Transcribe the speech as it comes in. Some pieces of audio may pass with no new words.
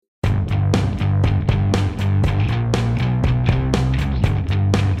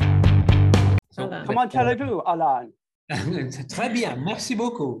Comment allez-vous, Alain? Très bien, merci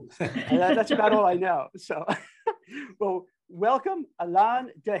beaucoup. That's about all I know. So, well, welcome, Alain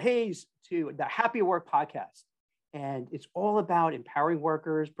Dehaze, to the Happy Work podcast. And it's all about empowering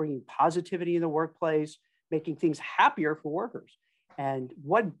workers, bringing positivity in the workplace, making things happier for workers. And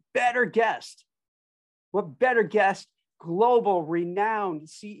what better guest, global renowned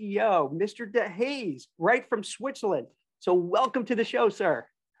CEO, Mr. Dehaze, right from Switzerland. So welcome to the show, sir.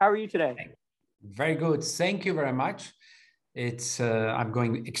 How are you today? Very good. Thank you very much. I'm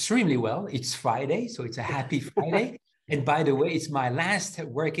going extremely well. It's Friday, so it's a happy Friday. And by the way, it's my last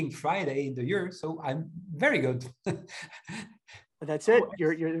working Friday in the year, so I'm very good. That's it?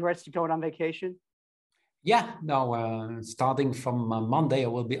 You're the rest going on vacation? Yeah, no, starting from Monday, I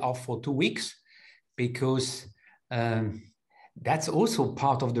will be off for 2 weeks because that's also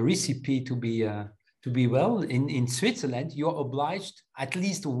part of the recipe to be well. In Switzerland, you're obliged at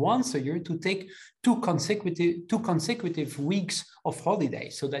least once a year to take two consecutive weeks of holiday,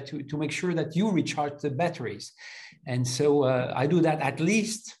 so that to make sure that you recharge the batteries. And so I do that at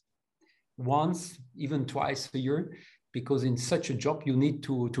least once, even twice a year, because in such a job you need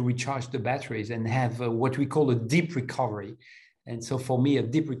to recharge the batteries and have what we call a deep recovery. And so for me, a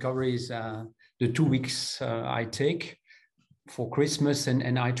deep recovery is the 2 weeks I take for Christmas,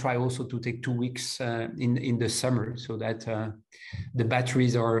 and I try also to take 2 weeks in the summer, so that the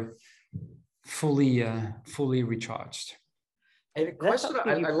batteries are fully recharged. And a question,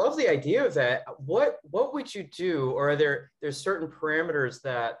 I love the idea of that. What would you do, or there's certain parameters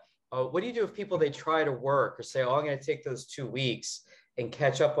that, what do you do if people, they try to work or say, oh, I'm going to take those 2 weeks and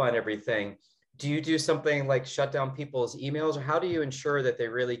catch up on everything? Do you do something like shut down people's emails, or how do you ensure that they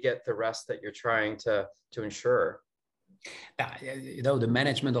really get the rest that you're trying to ensure? The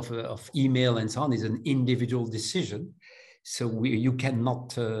management of email and so on is an individual decision. So you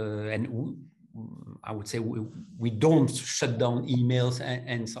cannot, I would say we don't shut down emails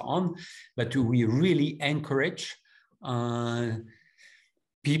and so on, but we really encourage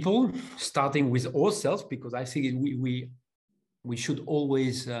people, starting with ourselves, because I think we should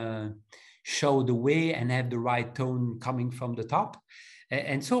always show the way and have the right tone coming from the top.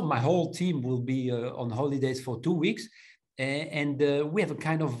 And so my whole team will be on holidays for 2 weeks, and we have a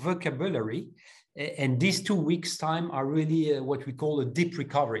kind of vocabulary. And these 2 weeks' time are really what we call a deep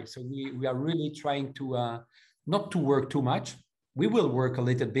recovery. So we are really trying to not to work too much. We will work a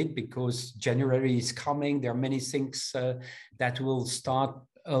little bit because January is coming. There are many things that will start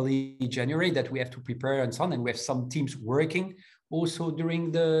early January that we have to prepare and so on. And we have some teams working also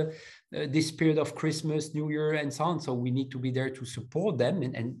during this period of Christmas, New Year, and so on. So we need to be there to support them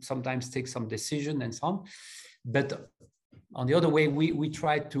and sometimes take some decision and so on. But on the other way, we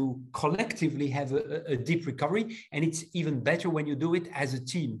try to collectively have a deep recovery. And it's even better when you do it as a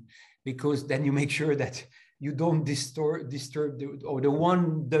team, because then you make sure that you don't disturb or the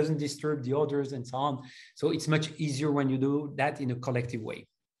one doesn't disturb the others and so on. So it's much easier when you do that in a collective way.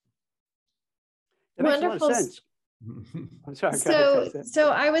 That makes Wonderful. A lot of sense. I'm sorry.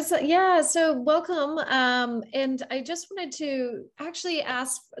 So welcome. And I just wanted to actually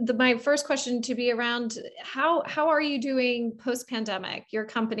ask my first question to be around how are you doing post-pandemic, your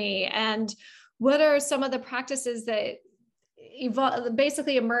company, and what are some of the practices that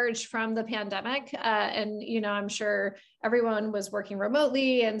basically emerged from the pandemic? And, I'm sure everyone was working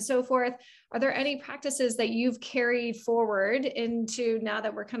remotely and so forth. Are there any practices that you've carried forward into now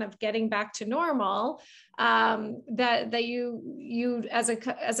that we're kind of getting back to normal, that you as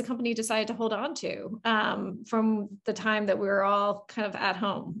a company decided to hold on to from the time that we were all kind of at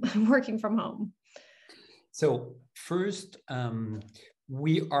home, working from home? So first,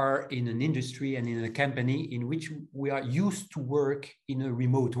 we are in an industry and in a company in which we are used to work in a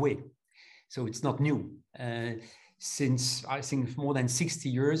remote way. So it's not new. Since I think more than 60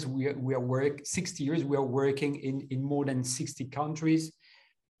 years, we are working in more than 60 countries.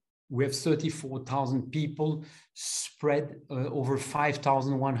 We have 34,000 people spread over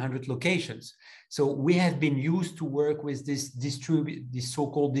 5,100 locations. So we have been used to work with this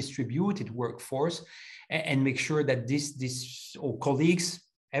so-called distributed workforce, and make sure that our colleagues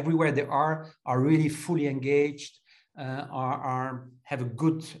everywhere they are really fully engaged, have a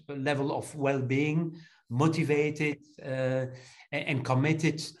good level of well-being, motivated and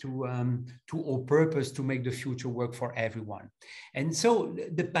committed to our purpose to make the future work for everyone. And so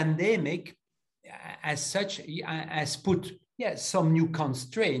the pandemic, as such, has put some new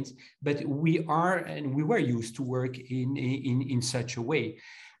constraints, but we were used to work in such a way.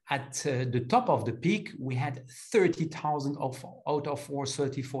 At the top of the peak, we had 30,000 out of our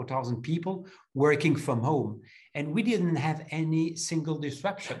 34,000 people working from home, and we didn't have any single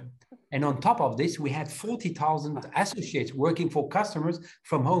disruption. And on top of this, we had 40,000 associates working for customers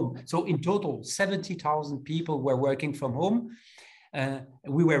from home. So in total, 70,000 people were working from home.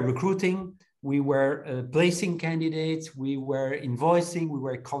 We were recruiting, we were placing candidates, we were invoicing, we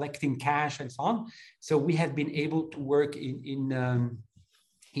were collecting cash and so on. So we have been able to work in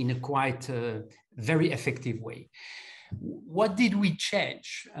a quite very effective way. What did we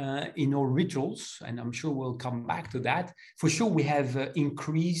change in our rituals? And I'm sure we'll come back to that. For sure, we have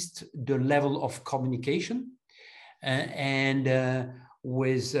increased the level of communication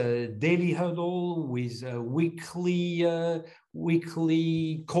with daily huddle, with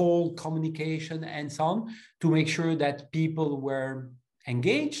weekly call communication and so on, to make sure that people were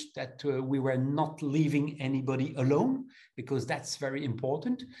engaged, that we were not leaving anybody alone, because that's very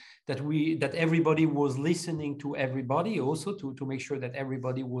important, that everybody was listening to everybody, also to make sure that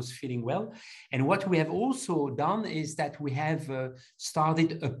everybody was feeling well. And what we have also done is that we have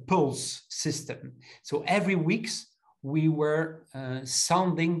started a pulse system. So every week we were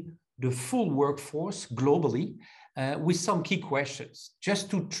sounding the full workforce globally with some key questions, just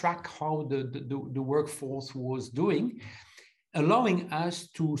to track how the workforce was doing, allowing us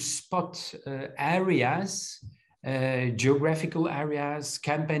to spot areas, geographical areas,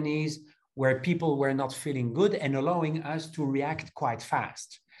 companies where people were not feeling good, and allowing us to react quite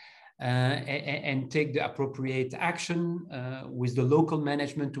fast and take the appropriate action with the local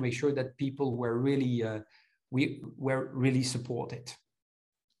management to make sure that people were really, were really supported.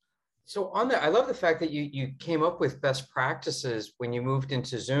 So on that, I love the fact that you came up with best practices when you moved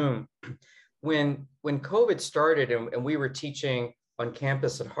into Zoom. When COVID started and we were teaching on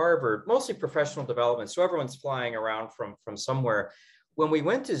campus at Harvard, mostly professional development, so everyone's flying around from somewhere. When we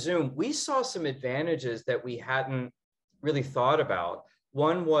went to Zoom, we saw some advantages that we hadn't really thought about.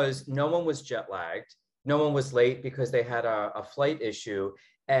 One was no one was jet lagged, no one was late because they had a flight issue,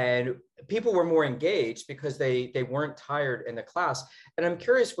 and people were more engaged because they weren't tired in the class. And I'm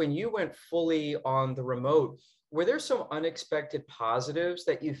curious, when you went fully on the remote, were there some unexpected positives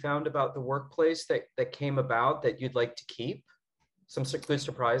that you found about the workplace that came about that you'd like to keep? Some good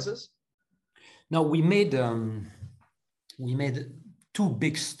surprises? No, we made two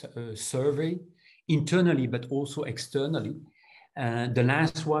big surveys internally, but also externally. The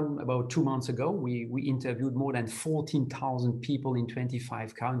last one, about 2 months ago, we interviewed more than 14,000 people in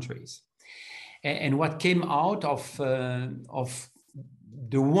 25 countries. And what came out of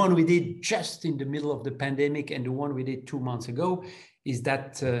the one we did just in the middle of the pandemic and the one we did 2 months ago is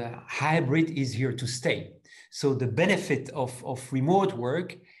that hybrid is here to stay. So the benefit of remote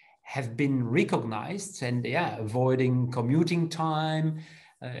work have been recognized, and avoiding commuting time,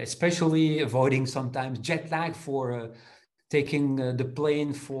 especially avoiding sometimes jet lag for taking the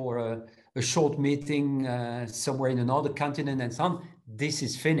plane for a short meeting somewhere in another continent and so on. This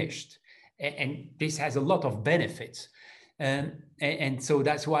is finished. And this has a lot of benefits. And so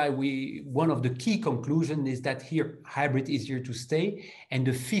that's why one of the key conclusions is that here hybrid is here to stay, and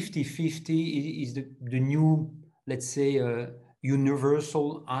the 50-50 is the new, let's say,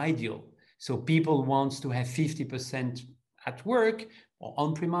 universal ideal. So people want to have 50% at work or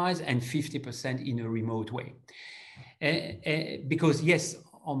on-premise and 50% in a remote way. Because yes,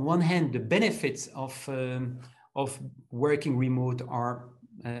 on one hand, the benefits of working remote are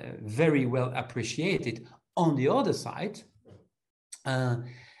very well appreciated. On the other side,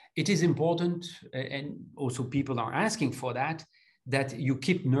 it is important, and also people are asking for that you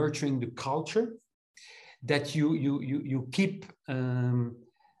keep nurturing the culture, that you keep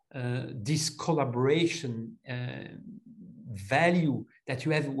this collaboration value that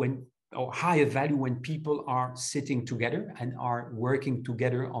you have or higher value when people are sitting together and are working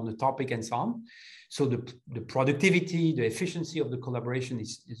together on the topic and so on. So the productivity, the efficiency of the collaboration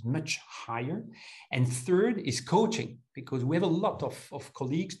is much higher. And third is coaching, because we have a lot of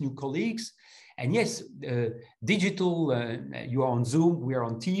colleagues, new colleagues. And yes, digital, you are on Zoom, we are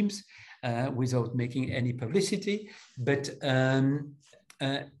on Teams, without making any publicity, but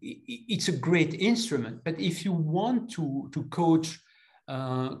it's a great instrument. But if you want to coach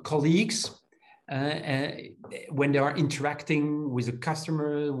colleagues when they are interacting with a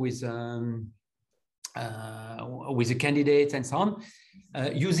customer, with a candidate and so on,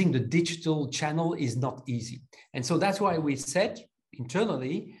 using the digital channel is not easy. And so that's why we said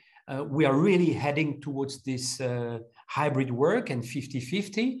internally, we are really heading towards this hybrid work and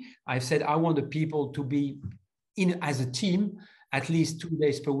 50-50. I've said I want the people to be in as a team at least 2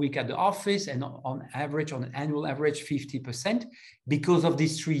 days per week at the office, and on average, on an annual average, 50%, because of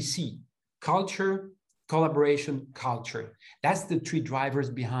these 3 C: culture, collaboration, culture. That's the 3 drivers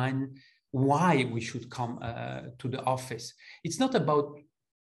behind why we should come to the office. It's not about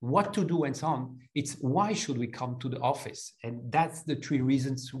what to do and so on. It's why should we come to the office? And that's the 3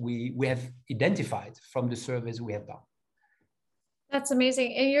 reasons we have identified from the surveys we have done. That's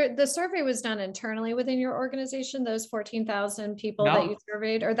amazing. And the survey was done internally within your organization, those 14,000 people that you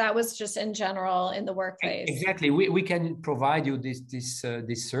surveyed, or that was just in general in the workplace? Exactly. We can provide you this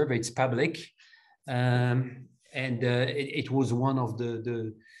survey. It's public. It was one of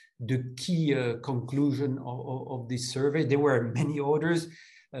the key conclusion of this survey. There were many others.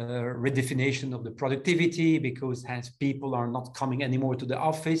 Redefinition of the productivity, because as people are not coming anymore to the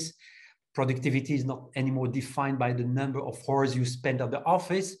office, productivity is not anymore defined by the number of hours you spend at the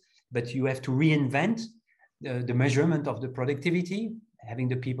office, but you have to reinvent the measurement of the productivity, having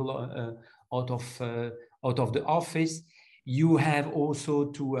the people out of the office. You have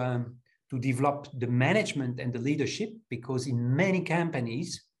also to develop the management and the leadership, because in many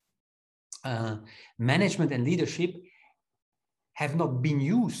companies, management and leadership have not been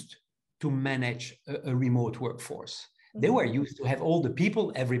used to manage a remote workforce. They were used to have all the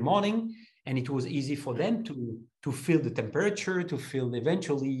people every morning, and it was easy for them to feel the temperature, to feel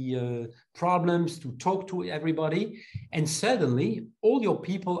eventually problems, to talk to everybody. And suddenly all your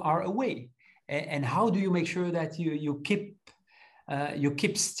people are away. And how do you make sure that you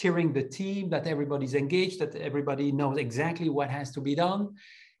keep steering the team, that everybody's engaged, that everybody knows exactly what has to be done?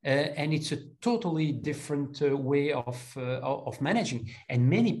 And it's a totally different way of managing. And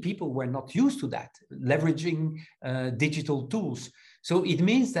many people were not used to that, leveraging digital tools. So it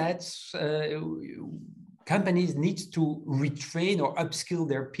means that companies need to retrain or upskill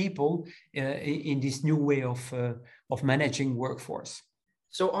their people in this new way of managing workforce.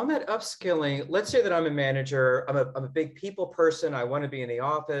 So on that upskilling, let's say that I'm a manager, I'm a big people person. I want to be in the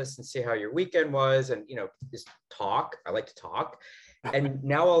office and see how your weekend was, and just talk. I like to talk. And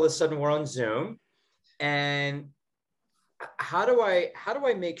now all of a sudden we're on Zoom. And how do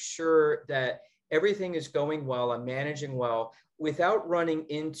I make sure that everything is going well, I'm managing well, without running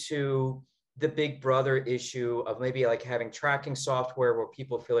into the big brother issue of maybe like having tracking software where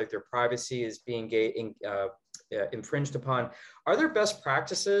people feel like their privacy is being infringed upon? Are there best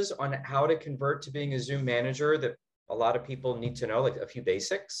practices on how to convert to being a Zoom manager that a lot of people need to know, like a few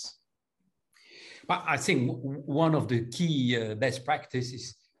basics? I think one of the key best practices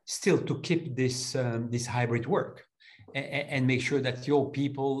is still to keep this hybrid work and make sure that your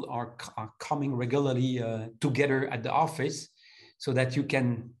people are coming regularly together at the office, so that you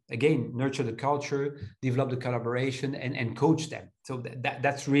can, again, nurture the culture, develop the collaboration, and coach them. So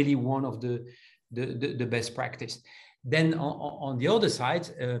that's really one of the best practice. Then on the other side,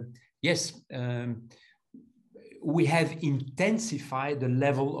 yes, we have intensified the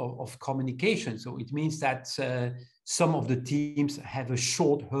level of communication. So it means that some of the teams have a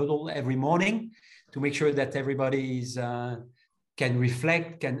short huddle every morning to make sure that everybody can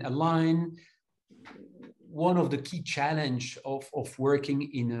reflect, can align. One of the key challenge of working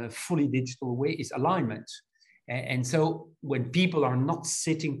in a fully digital way is alignment. And so when people are not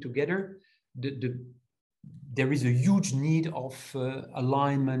sitting together, there is a huge need of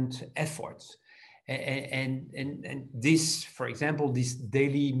alignment efforts. And this, for example, this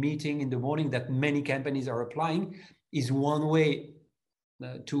daily meeting in the morning that many companies are applying is one way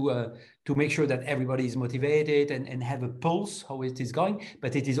to make sure that everybody is motivated and have a pulse how it is going.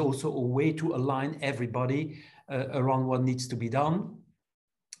 But it is also a way to align everybody around what needs to be done,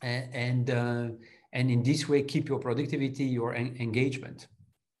 and in this way keep your productivity, your engagement.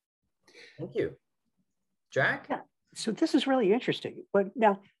 Thank you, Jack. Yeah. So this is really interesting. But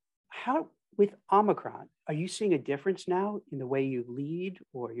now, how? With Omicron, are you seeing a difference now in the way you lead,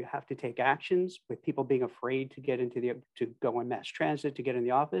 or you have to take actions with people being afraid to go on mass transit, to get in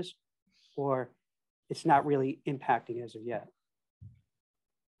the office, or it's not really impacting as of yet?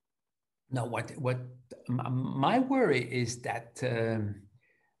 No, what my worry is that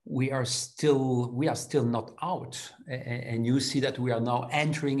we are still not out, and you see that we are now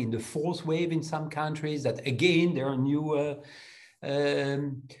entering in the 4th wave in some countries. That again, there are new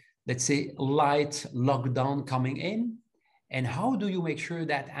let's say light lockdown coming in. And how do you make sure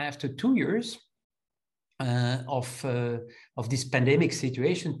that after 2 years of this pandemic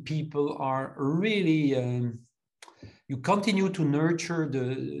situation, people are really, you continue to nurture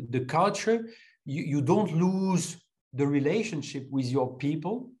the culture, you don't lose the relationship with your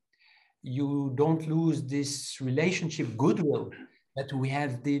people, you don't lose this relationship goodwill that we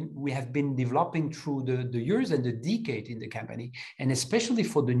have been developing through the years and the decade in the company, and especially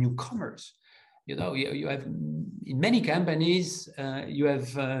for the newcomers. You have in many companies, you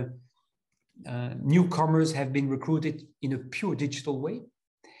have newcomers have been recruited in a pure digital way.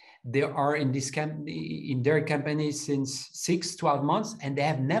 They are in in their company since 12 months, and they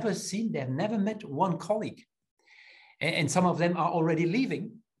have never met one colleague. And some of them are already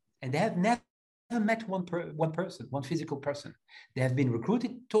leaving, and they have never met one physical person. They have been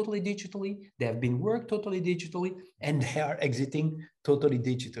recruited totally digitally, they have been worked totally digitally, and they are exiting totally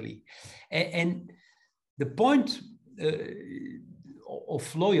digitally. And the point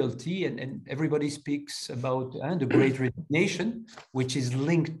of loyalty, and everybody speaks about the great resignation, which is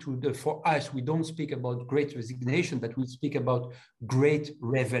linked to for us, we don't speak about great resignation, but we speak about great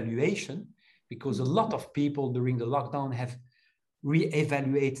reevaluation, because a lot of people during the lockdown have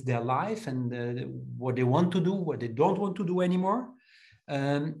reevaluate their life and what they want to do, what they don't want to do anymore.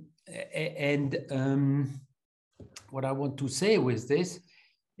 What I want to say with this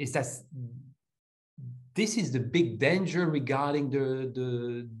is that this is the big danger regarding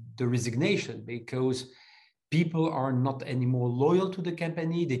the resignation, because people are not anymore loyal to the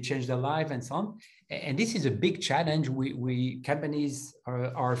company, they change their life and so on. And this is a big challenge we companies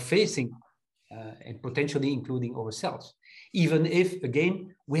are facing, and potentially including ourselves. Even if,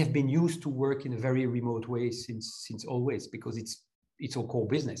 again, we have been used to work in a very remote way since always, because it's our core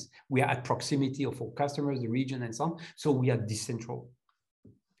business. We are at proximity of our customers, the region, and so on. So we are decentral.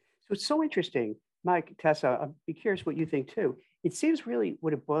 So it's so interesting, Mike, Tessa. I'd be curious what you think too. It seems really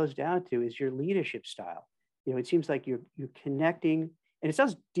what it boils down to is your leadership style. You know, it seems like you're connecting, and it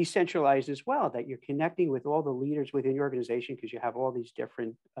sounds decentralized as well, that you're connecting with all the leaders within your organization because you have all these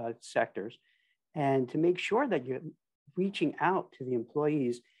different sectors, and to make sure that you're reaching out to the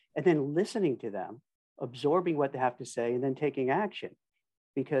employees and then listening to them, absorbing what they have to say, and then taking action.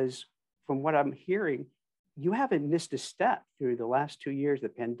 Because from what I'm hearing, you haven't missed a step through the last 2 years, the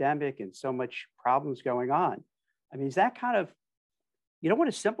pandemic and so much problems going on. I mean, is that kind of, you don't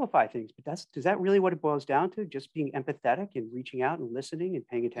want to simplify things, but is that really what it boils down to? Just being empathetic and reaching out and listening and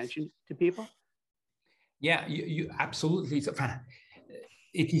paying attention to people? Yeah, you absolutely.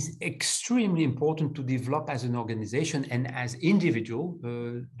 It is extremely important to develop as an organization and as individual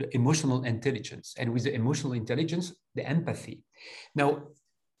the emotional intelligence, and with the emotional intelligence, the empathy. Now,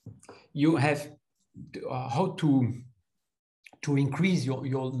 you have how to increase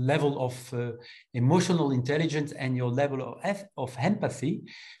your level of emotional intelligence and your level of empathy.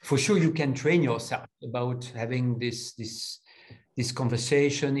 For sure, you can train yourself about having this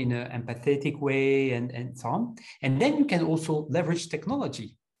conversation in an empathetic way and so on. And then you can also leverage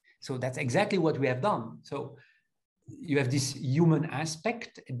technology. So that's exactly what we have done. So you have this human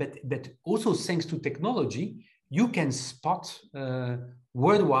aspect, but also thanks to technology, you can spot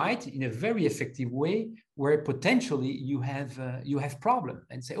worldwide in a very effective way where potentially you have problem,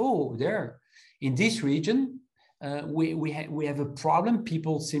 and say, oh, there in this region we have a problem.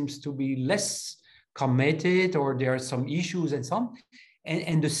 People seems to be less committed, or there are some issues and so on,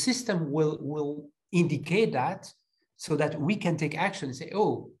 and the system will indicate that, so that we can take action and say,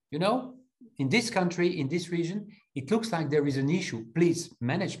 oh, you know, in this country, in this region, it looks like there is an issue. Please,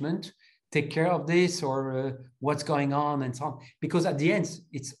 management, take care of this, or what's going on and so on. Because at the end,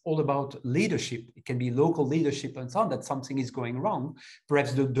 it's all about leadership. It can be local leadership and so on, that something is going wrong.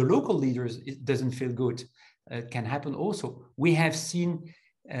 Perhaps the local leaders, it doesn't feel good. It can happen also. We have seen,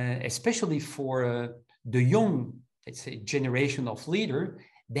 especially for the young, let's say, generation of leader,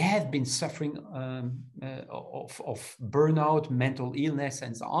 they have been suffering of burnout, mental illness,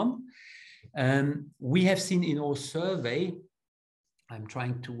 and so on. We have seen in our survey, I'm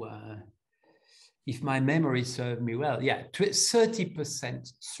trying to, if my memory serves me well, yeah,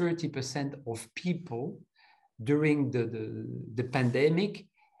 30% of people during the pandemic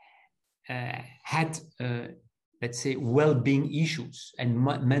had, let's say, well-being issues and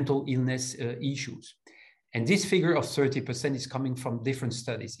mental illness issues. And this figure of 30% is coming from different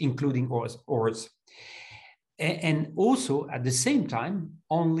studies, including ours. And also, at the same time,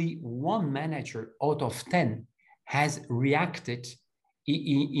 only one manager out of 10 has reacted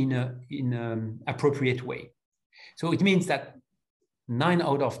in an appropriate way. So it means that 9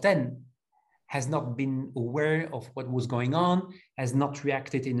 out of 10 has not been aware of what was going on, has not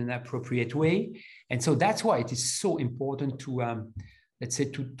reacted in an appropriate way. And so that's why it is so important to, let's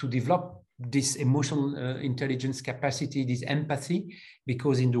say, to develop this emotional intelligence capacity, this empathy,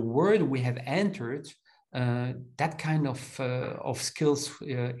 because in the world we have entered, that kind of skills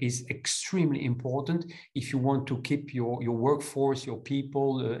is extremely important if you want to keep your workforce, your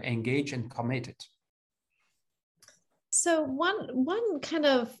people engaged and committed. So one kind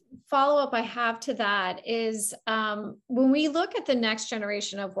of follow-up I have to that is when we look at the next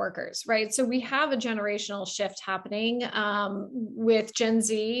generation of workers, right? So we have a generational shift happening with Gen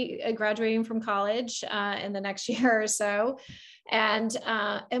Z graduating from college in the next year or so. and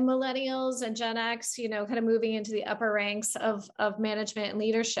millennials and Gen X, kind of moving into the upper ranks of management and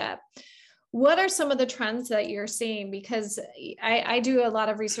leadership. What are some of the trends that you're seeing? Because I do a lot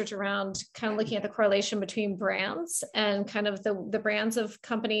of research around kind of looking at the correlation between brands and kind of the brands of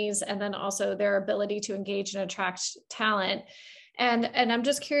companies, and then also their ability to engage and attract talent. And I'm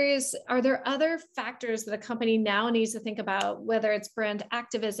just curious, are there other factors that a company now needs to think about, whether it's brand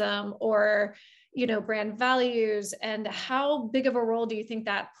activism or, brand values, and how big of a role do you think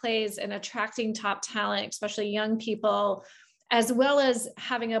that plays in attracting top talent, especially young people, as well as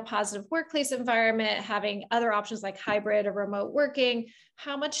having a positive workplace environment, having other options like hybrid or remote working?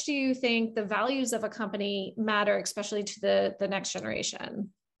 How much do you think the values of a company matter, especially to the next generation?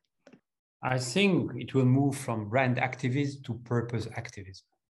 I think it will move from brand activism to purpose activism.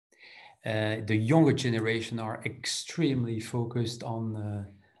 The younger generation are extremely focused on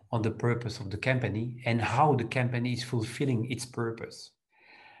the purpose of the company and how the company is fulfilling its purpose.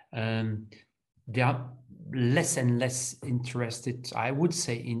 They are less and less interested, I would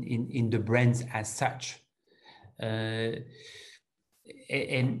say, in the brands as such. And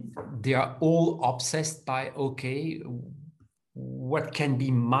they are all obsessed by, okay, what can be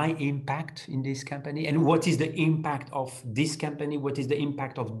my impact in this company, and what is the impact of this company, what is the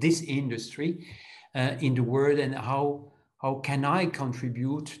impact of this industry in the world, and how can I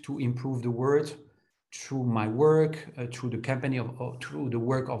contribute to improve the world through my work, through the company through the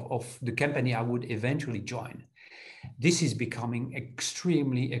work of the company I would eventually join. This is becoming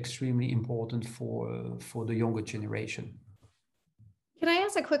extremely, extremely important for the younger generation. Can I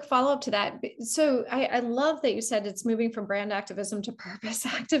ask a quick follow-up to that? So I love that you said it's moving from brand activism to purpose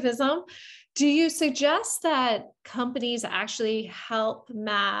activism. Do you suggest that companies actually help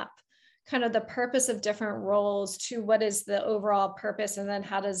map kind of the purpose of different roles to what is the overall purpose, and then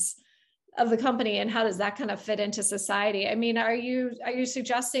of the company, and how does that kind of fit into society? I mean, are you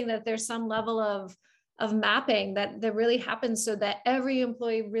suggesting that there's some level of mapping that really happens so that every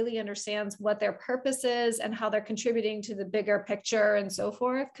employee really understands what their purpose is and how they're contributing to the bigger picture and so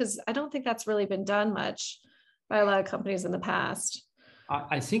forth? Because I don't think that's really been done much by a lot of companies in the past.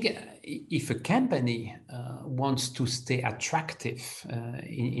 I think if a company wants to stay attractive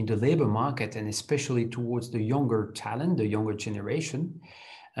in the labor market, and especially towards the younger talent, the younger generation,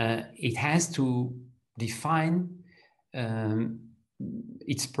 it has to define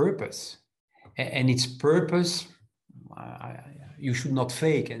its purpose. And its purpose, you should not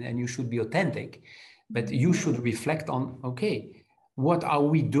fake, and you should be authentic, but you should reflect on, okay, what are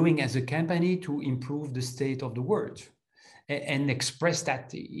we doing as a company to improve the state of the world? And express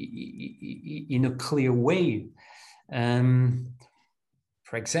that in a clear way.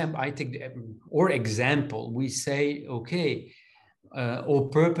 For example, I take example, we say, okay, our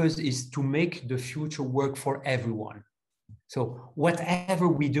purpose is to make the future work for everyone. So whatever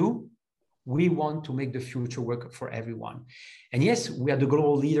we do, we want to make the future work for everyone. And yes, we are the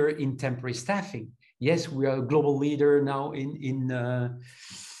global leader in temporary staffing. Yes, we are a global leader now in the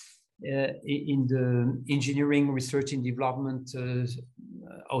engineering, research and development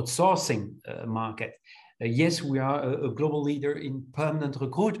outsourcing market. Yes, we are a global leader in permanent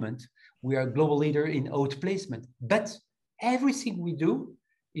recruitment. We are a global leader in outplacement. But everything we do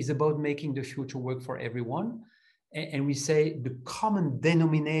is about making the future work for everyone. And we say the common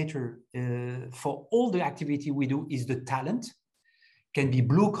denominator for all the activity we do is the talent. It can be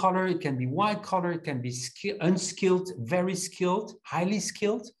blue collar, it can be white collar, it can be unskilled, very skilled, highly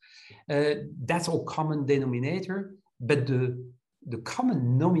skilled. That's our common denominator. But the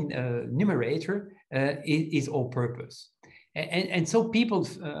common numerator is our purpose. And so people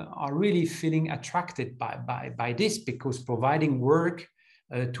are really feeling attracted by this, because providing work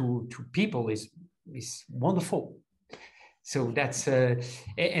to people is wonderful. So that's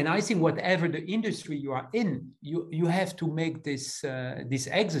and I think whatever the industry you are in, you have to make this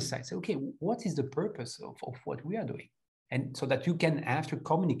exercise. Okay, what is the purpose of what we are doing? And so that you can after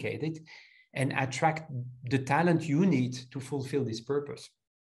communicate it and attract the talent you need to fulfill this purpose.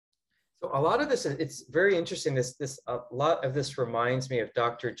 So a lot of this, it's very interesting. A lot of this reminds me of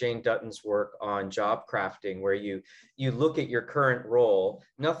Dr. Jane Dutton's work on job crafting, where you look at your current role,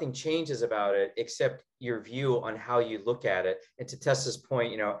 nothing changes about it except your view on how you look at it. And to Tessa's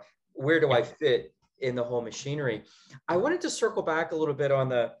point, where do I fit in the whole machinery? I wanted to circle back a little bit on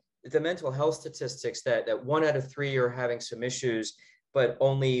the mental health statistics that 1 out of 3 are having some issues, but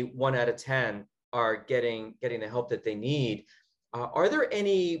only 1 out of 10 are getting the help that they need. Are there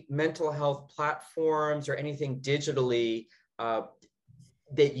any mental health platforms or anything digitally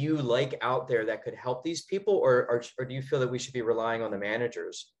that you like out there that could help these people, or do you feel that we should be relying on the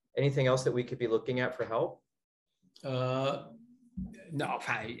managers? Anything else that we could be looking at for help? No,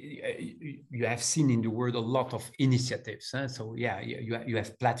 you have seen in the world a lot of initiatives. Huh? So yeah, you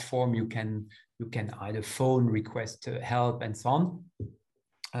have platform. You can either phone, request help, and so on.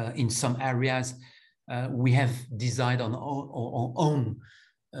 In some areas, we have designed on our own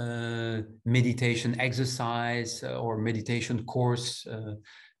meditation exercise or meditation course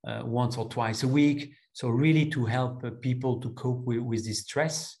once or twice a week. So really to help people to cope with this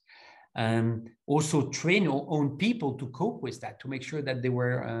stress. Also train our own people to cope with that, to make sure that they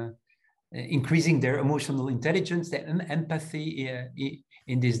were increasing their emotional intelligence, their empathy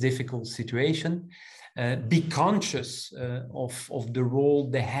in this difficult situation. Be conscious of the role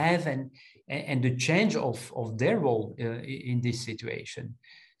they have and the change of their role in this situation.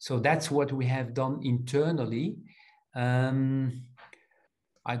 So that's what we have done internally.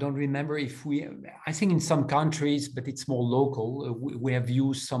 I don't remember if I think in some countries, but it's more local, we have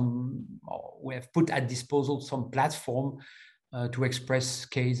put at disposal some platform to express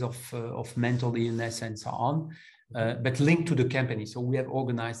case of mental illness and so on, but linked to the company. So we have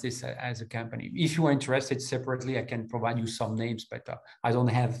organized this as a company. If you are interested separately, I can provide you some names, but I don't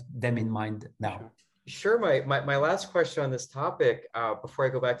have them in mind now. Sure. My last question on this topic, before I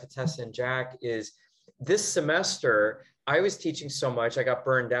go back to Tessa and Jack, is this semester, I was teaching so much, I got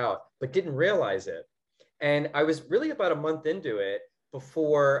burned out, but didn't realize it. And I was really about a month into it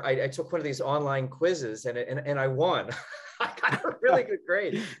before I took one of these online quizzes and I won. I got a really good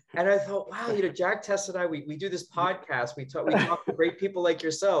grade. And I thought, wow, Jack, Tess, and I, we do this podcast. We talk to great people like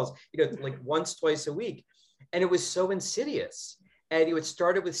yourselves, like once, twice a week. And it was so insidious. And it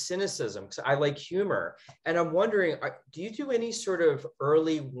started with cynicism because I like humor. And I'm wondering, do you do any sort of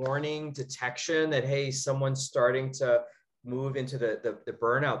early warning detection that, hey, someone's starting to move into the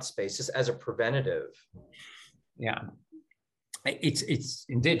burnout space just as a preventative? Yeah, it's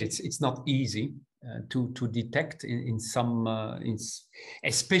indeed, it's not easy to detect in some,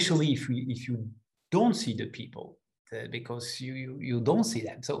 especially if you don't see the people. Because you don't see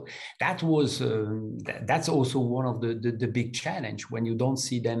them. So that was that's also one of the big challenge when you don't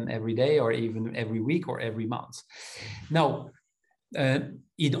see them every day or even every week or every month. Now,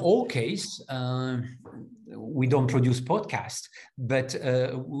 in all case, we don't produce podcasts, but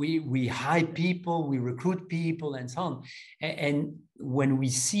we hire people, we recruit people, and so on. And when we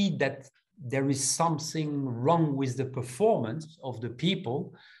see that there is something wrong with the performance of the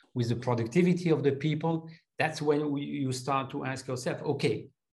people, with the productivity of the people, that's when you start to ask yourself, okay,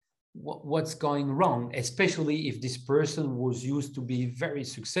 what's going wrong? Especially if this person was used to be very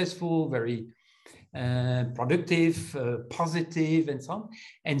successful, very productive, positive, and so on.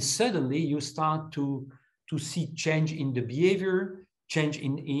 And suddenly you start to see change in the behavior, change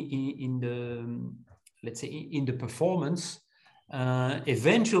in the, let's say, in the performance,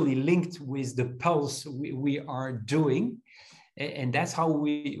 eventually linked with the pulse we are doing. And that's how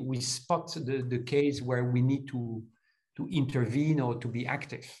we spot the case where we need to intervene or to be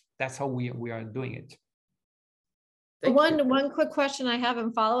active. That's how we are doing it. One quick question I have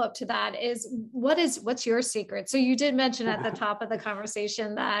in follow up to that is what's your secret? So you did mention at the top of the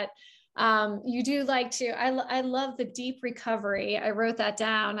conversation that you do like to, I love the deep recovery. I wrote that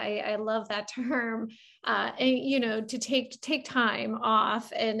down. I love that term. And, to take time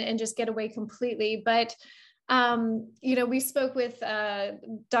off and just get away completely. But we spoke with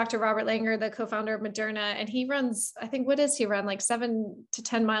Dr. Robert Langer, the co-founder of Moderna, and he runs, I think, what does he run? Like 7 to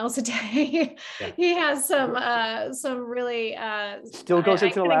 10 miles a day. Yeah. He has some really still goes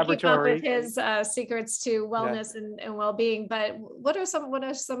into the laboratory. Keep up with his secrets to wellness and well-being. But what are some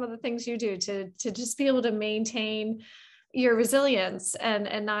of the things you do to just be able to maintain your resilience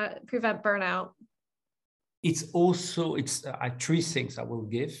and not prevent burnout? It's 3 things I will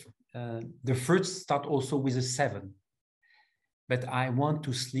give. The first start also with a 7, but I want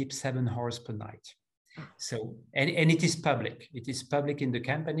to sleep 7 hours per night. So, and it is public. It is public in the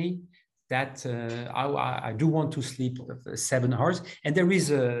company that I do want to sleep 7 hours. And there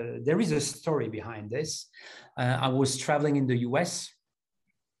is a story behind this. I was traveling in the US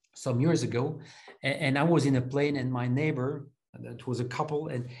some years ago, and I was in a plane, and my neighbor, it was a couple,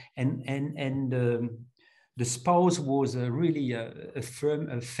 and the spouse was really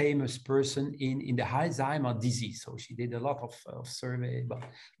a famous person in the Alzheimer disease. So she did a lot of survey about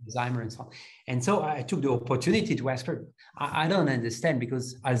Alzheimer and so on. And so I took the opportunity to ask her, I don't understand,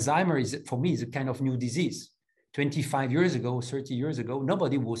 because Alzheimer for me is a kind of new disease. 25 years ago, 30 years ago,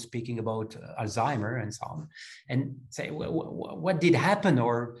 nobody was speaking about Alzheimer and so on. And say, what did happen?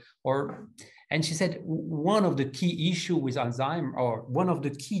 And she said, one of the key issue with Alzheimer, or one of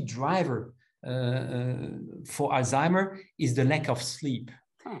the key driver for Alzheimer, is the lack of sleep.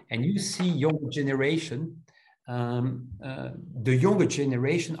 And you see young generation the younger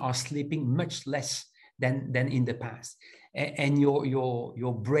generation are sleeping much less than in the past. And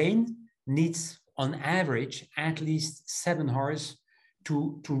your brain needs, on average, at least 7 hours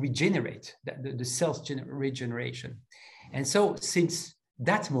to regenerate, the cells regeneration. And so since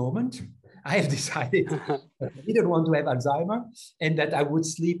that moment, I have decided that I didn't want to have Alzheimer and that I would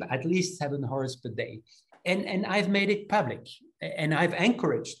sleep at least 7 hours per day. And I've made it public. And I've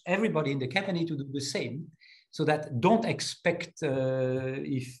encouraged everybody in the company to do the same, so that don't expect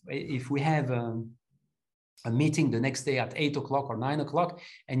if we have a meeting the next day at 8 o'clock or 9 o'clock,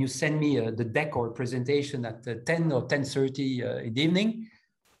 and you send me the deck or presentation at 10 or 10:30 in the evening,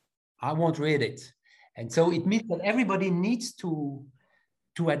 I won't read it. And so it means that everybody needs to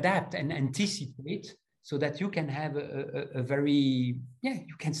adapt and anticipate, so that you can have a very,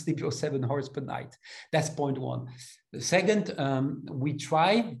 you can sleep your 7 hours per night. That's point one. The second, we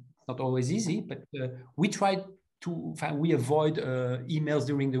try, not always easy, but we avoid emails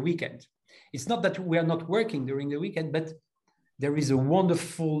during the weekend. It's not that we are not working during the weekend, but there is a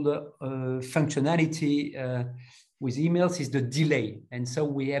wonderful functionality with emails, is the delay. And so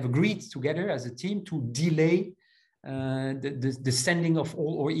we have agreed together as a team to delay the sending of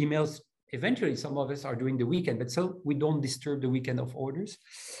all our emails. Eventually, some of us are doing the weekend, but so we don't disturb the weekend of orders.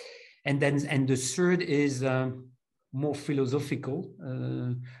 And the third is more philosophical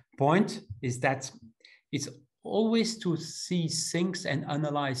point, is that it's always to see things and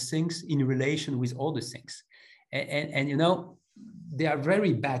analyze things in relation with other things. And you know, there are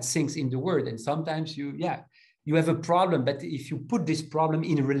very bad things in the world, and sometimes you have a problem, but if you put this problem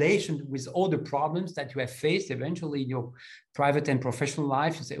in relation with other problems that you have faced eventually in your private and professional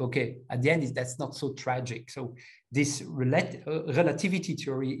life, you say, okay, at the end, that's not so tragic. So this relativity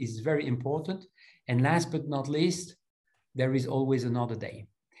theory is very important. And last but not least, there is always another day.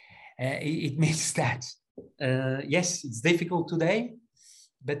 It means that, yes, it's difficult today,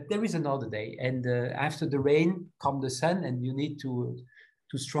 but there is another day. And after the rain comes the sun, and you need to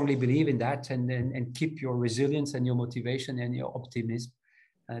strongly believe in that, and keep your resilience and your motivation and your optimism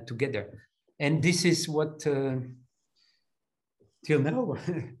together. And this is what, till now,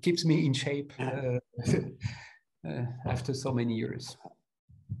 keeps me in shape after so many years.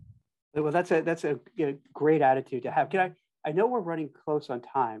 Well, that's a great attitude to have. I know we're running close on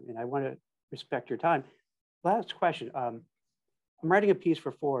time, and I want to respect your time. Last question. I'm writing a piece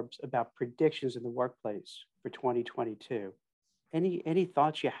for Forbes about predictions in the workplace for 2022. Any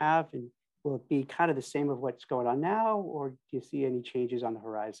thoughts you have, and will it be kind of the same of what's going on now, or do you see any changes on the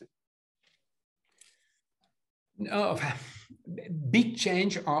horizon? No, big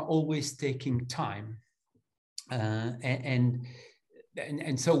change are always taking time, and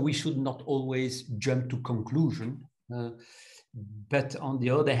so we should not always jump to conclusion. But on the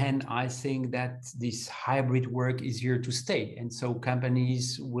other hand, I think that this hybrid work is here to stay, and so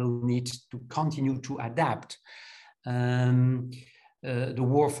companies will need to continue to adapt. The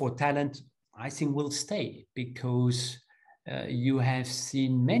war for talent, I think, will stay, because you have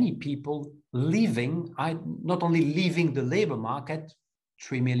seen many people leaving, not only leaving the labor market,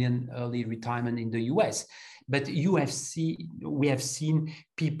 3 million early retirement in the US, but we have seen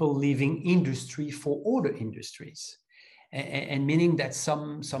people leaving industry for other industries, and meaning that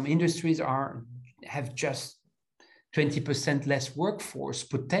some industries have just 20% less workforce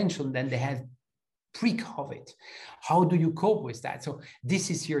potential than they had pre-COVID. How do you cope with that? So this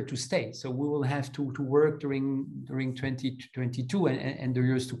is here to stay. So we will have to work during 2022 and the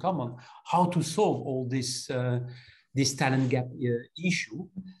years to come on how to solve all this talent gap issue.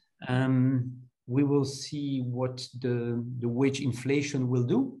 We will see what the wage inflation will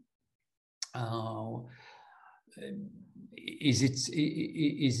do. Is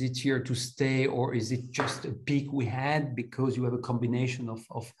it here to stay, or is it just a peak we had because you have a combination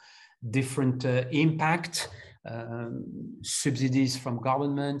of different impact, subsidies from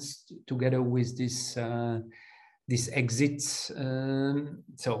governments together with this exit? So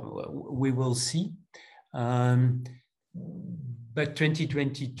we will see. But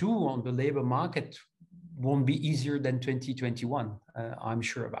 2022 on the labor market won't be easier than 2021. I'm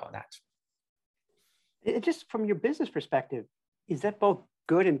sure about that. Just from your business perspective, is that both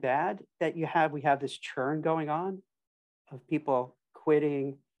good and bad that we have this churn going on of people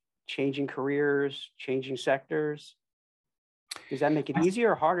quitting, changing careers, changing sectors? Does that make it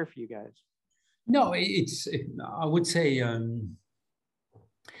easier or harder for you guys? No, I would say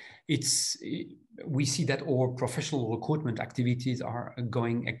we see that our professional recruitment activities are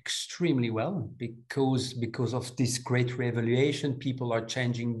going extremely well because of this great reevaluation. People are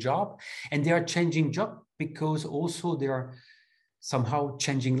changing job, and they are changing job because also they are somehow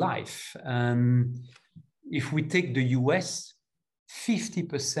changing life. if we take the US,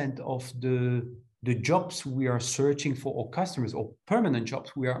 50% of the jobs we are searching for our customers, or permanent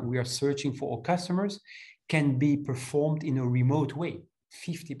jobs we are searching for our customers, can be performed in a remote way,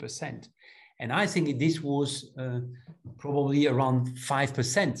 50%. And I think this was probably around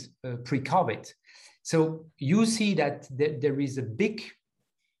 5% pre-COVID. So you see that there is a big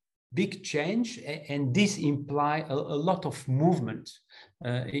change, and this implies a lot of movement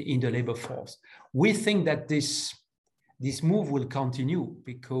in the labor force. We think that this move will continue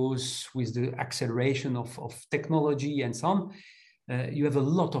because with the acceleration of technology and so on, you have a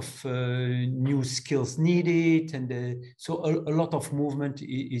lot of new skills needed, and so a lot of movement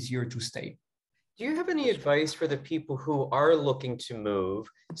is here to stay. Do you have any advice for the people who are looking to move?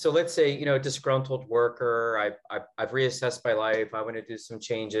 So let's say, you know, a disgruntled worker, I've reassessed my life, I want to do some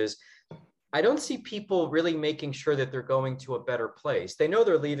changes. I don't see people really making sure that they're going to a better place. They know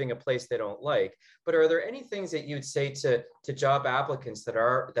they're leaving a place they don't like, but are there any things that you'd say to job applicants that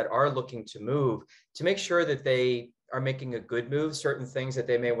are looking to move to make sure that they are making a good move, certain things that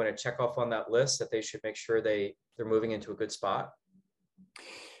they may want to check off on that list that they should make sure they're moving into a good spot?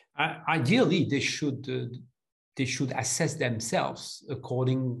 Ideally, they should assess themselves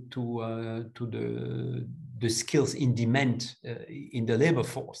according to the skills in demand in the labor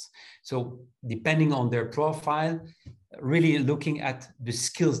force. So depending on their profile, really looking at the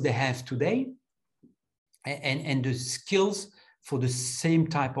skills they have today and the skills for the same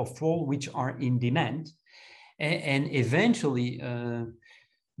type of role which are in demand, and eventually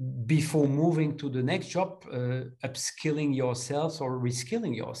before moving to the next job, upskilling yourselves or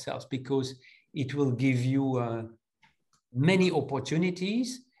reskilling yourselves, because it will give you many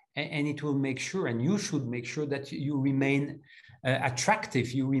opportunities, and it will make sure, and you should make sure, that you remain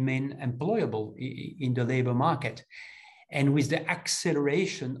attractive, you remain employable in the labor market. And with the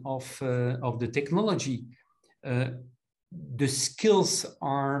acceleration of the technology, the skills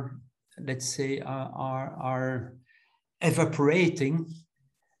are, let's say, are evaporating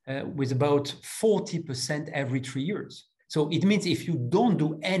with about 40% every 3 years. So it means if you don't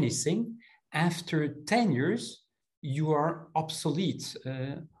do anything, after 10 years, you are obsolete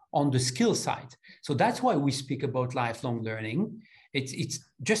on the skill side. So that's why we speak about lifelong learning. It's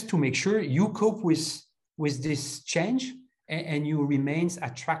just to make sure you cope with this change and you remain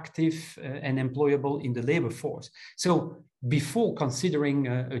attractive and employable in the labor force. So before considering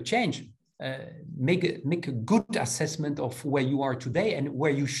a change, make a good assessment of where you are today and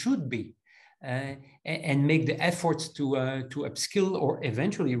where you should be, and make the efforts to upskill or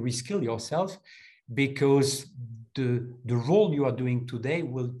eventually reskill yourself, because the role you are doing today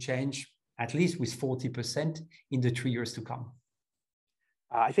will change at least with 40% in the 3 years to come.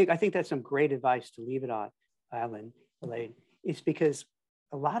 I think that's some great advice to leave it on, Elaine. It's because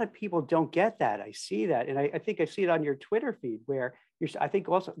a lot of people don't get that. I see that, and I think I see it on your Twitter feed, where I think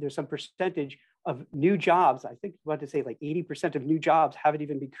also there's some percentage of new jobs. I think what to say, like 80% of new jobs haven't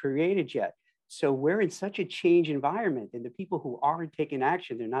even been created yet. So we're in such a change environment, and the people who aren't taking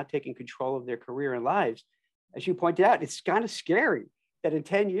action, they're not taking control of their career and lives. As you pointed out, it's kind of scary that in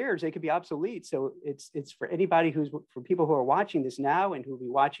 10 years they could be obsolete. So it's for anybody for people who are watching this now and who will be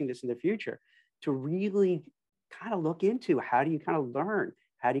watching this in the future, to really kind of look into, how do you kind of learn?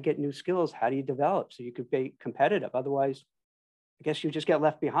 How do you get new skills? How do you develop so you could be competitive? Otherwise, I guess you just get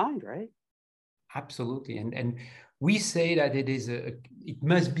left behind, right? Absolutely. And we say that it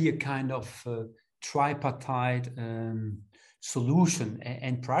must be a kind of tripartite solution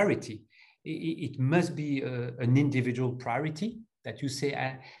and priority. It must be an individual priority, that you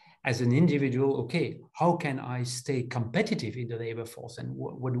say as an individual, okay, how can I stay competitive in the labor force, and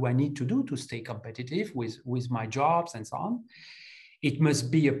what do I need to do to stay competitive with my jobs and so on? It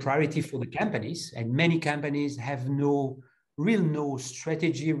must be a priority for the companies, and many companies have no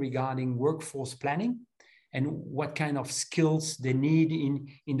strategy regarding workforce planning and what kind of skills they need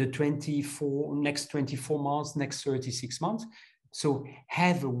in the next 24 months, next 36 months. So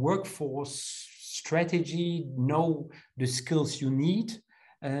have a workforce strategy, know the skills you need,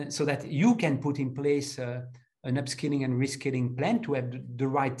 so that you can put in place an upskilling and reskilling plan to have the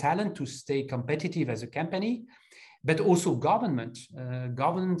right talent to stay competitive as a company. But also government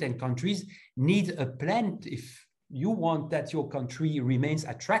and countries need a plan. If you want that your country remains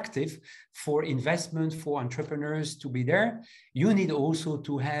attractive for investment, for entrepreneurs to be there, you need also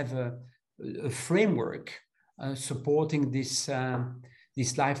to have a framework supporting this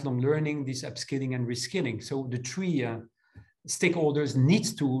lifelong learning, this upskilling and reskilling. So the three stakeholders need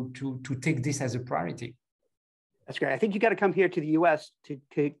to take this as a priority. That's great. I think you got to come here to the US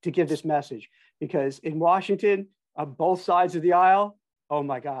to give this message, because in Washington, on both sides of the aisle, oh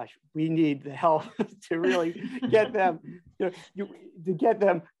my gosh, we need the help to really get them, to get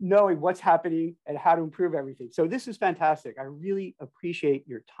them knowing what's happening and how to improve everything. So this is fantastic. I really appreciate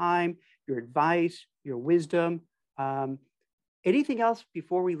your time, your advice, your wisdom. Anything else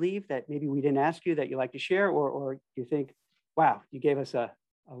before we leave that maybe we didn't ask you that you'd like to share, or you think, wow, you gave us a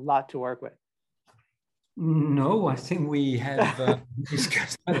lot to work with? No, I think we have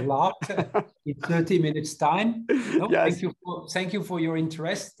discussed a lot in 30 minutes time. No, Yes. Thank you for your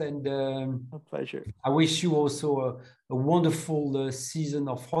interest, and a pleasure. I wish you also a wonderful season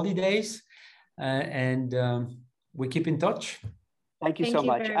of holidays, and we keep in touch. Thank you so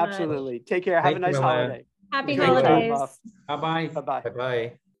much. Absolutely. Take care. Have a nice holiday. Happy holidays. Bye-bye.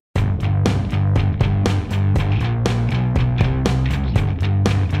 Bye-bye.